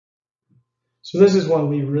So this is one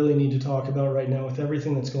we really need to talk about right now with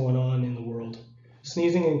everything that's going on in the world.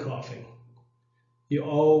 Sneezing and coughing. You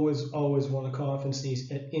always want to cough and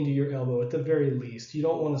sneeze into your elbow at the very least. You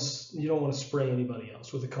don't want to spray anybody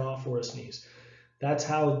else with a cough or a sneeze. That's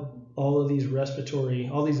how all of these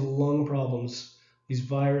all these lung problems, these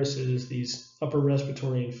viruses, these upper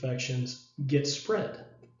respiratory infections get spread,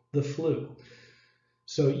 the flu.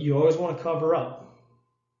 So you always want to cover up.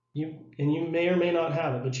 You may or may not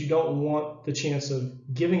have it, but you don't want the chance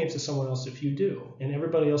of giving it to someone else if you do. And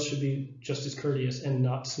everybody else should be just as courteous and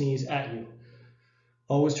not sneeze at you.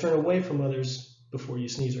 Always turn away from others before you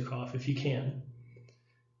sneeze or cough if you can.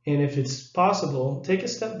 And if it's possible, take a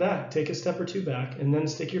step back, take a step or two back, and then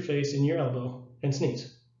stick your face in your elbow and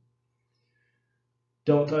sneeze.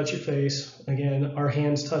 Don't touch your face. Again, our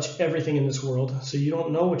hands touch everything in this world, so you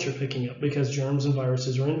don't know what you're picking up because germs and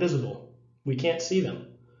viruses are invisible. We can't see them.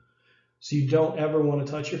 So you don't ever want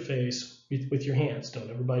to touch your face with your hands. Don't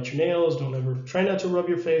ever bite your nails. Try not to rub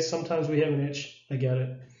your face. Sometimes we have an itch. I get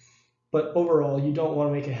it. But overall, you don't want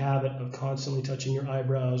to make a habit of constantly touching your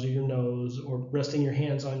eyebrows or your nose or resting your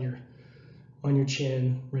hands on your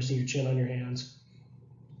chin, resting your chin on your hands.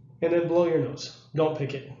 And then blow your nose. Don't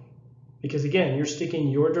pick it. Because again, you're sticking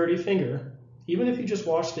your dirty finger, even if you just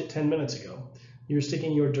washed it 10 minutes ago, you're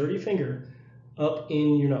sticking your dirty finger up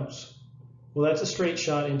in your nose. Well, that's a straight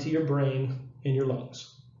shot into your brain and your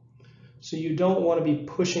lungs. So you don't want to be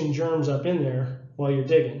pushing germs up in there while you're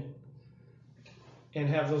digging and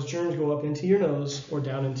have those germs go up into your nose or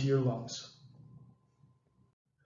down into your lungs.